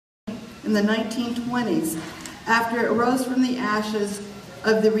in the 1920s after it arose from the ashes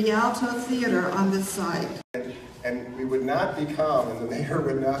of the Rialto Theater on this site. And we would not be calm, and the mayor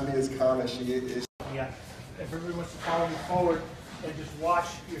would not be as calm as she is. Yeah, if everybody wants to follow me forward and just watch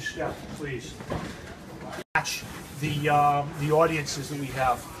your step, please. Watch the audiences that we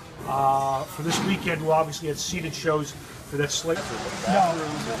have. For this weekend, we'll obviously have seated shows for that slate.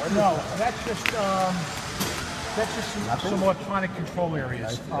 No, that's just some electronic control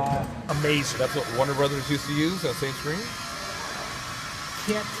areas. Amazing. That's what Warner Brothers used to use, that same screen?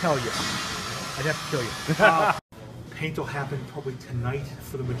 Can't tell you. I'd have to kill you. Paint will happen probably tonight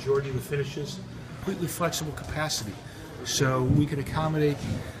for the majority of the finishes. Completely flexible capacity, so we can accommodate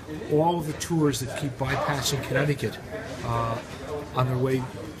all of the tours that keep bypassing Connecticut on their way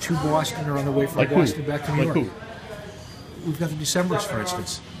to Boston or on their way from Boston back to New York. We've got the Decemberists, for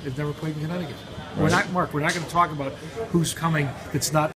instance. They've never played in Connecticut. We're not, Mark, we're not going to talk about who's coming that's not